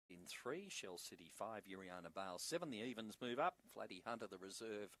3, Shell City 5, Uriana Bale 7. The evens move up. Flatty Hunter, the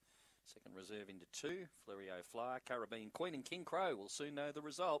reserve, second reserve into 2. Flurio Flyer, Caribbean Queen and King Crow will soon know the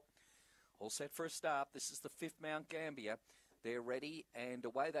result. All set for a start. This is the 5th Mount Gambier. They're ready and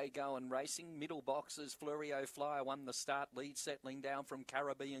away they go and racing. Middle boxes, Flurio Flyer won the start. Lead settling down from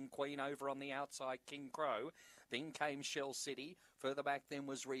Caribbean Queen over on the outside, King Crow. Then came Shell City. Further back then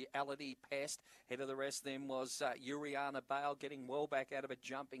was Reality Pest. Head of the rest then was Uriana Bale getting well back out of it.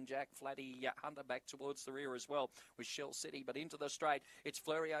 Jumping Jack, Flatty Hunter back towards the rear as well with Shell City. But into the straight, it's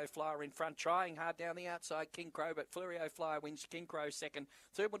Flurio Flyer in front, trying hard down the outside, King Crow. But Flurio Flyer wins, King Crow second.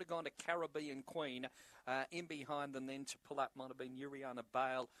 Third would have gone to Caribbean Queen. In behind them then to pull up might have been Uriana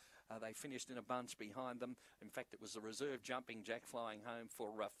Bale. They finished in a bunch behind them. In fact, it was the reserve Jumping Jack flying home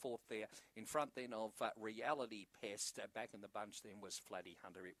for 4th there. In front then of Reality Pest. Back in the bunch then was Flatty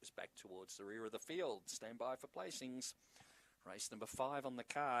Hunter. It was back towards the rear of the field. Stand by for placings. Race number 5 on the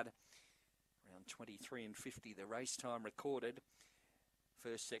card. Around 23 and 50, the race time recorded.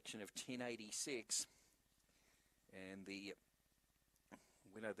 First section of 10:86. And the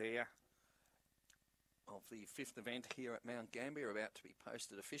winner there of the 5th event here at Mount Gambier about to be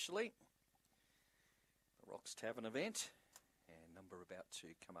posted officially. The Rocks Tavern event, and number about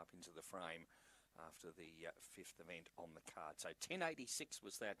to come up into the frame after the 5th event on the card. So 10:86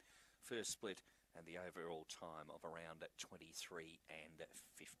 was that first split, and the overall time of around 23 and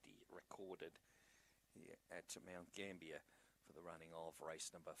 50 recorded here at Mount Gambier for the running of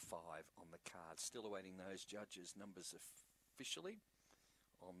race number 5 on the card. Still awaiting those judges' numbers officially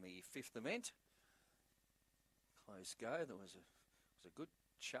on the 5th event. Close go. There was a good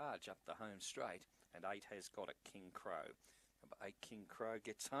charge up the home straight, and 8 has got it, King Crow. Number 8, King Crow,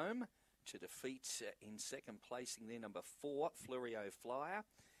 gets home to defeat in second placing there number 4, Flurio Flyer,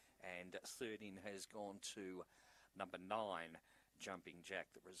 and third in has gone to number 9, Jumping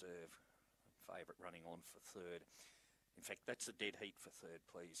Jack, the reserve favourite, running on for third. In fact, that's a dead heat for third,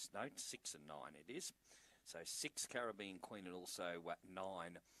 please note. 6 and 9 it is. So 6 Caribbean Queen and also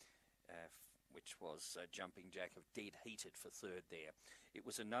 9 which was Jumping Jack, have dead heated for third there. It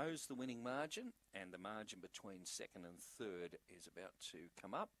was a nose, the winning margin, and the margin between second and third is about to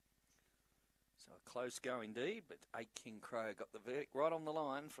come up. So a close go indeed, but 8 King Crow got the verdict right on the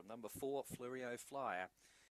line from number 4, Flurio Flyer.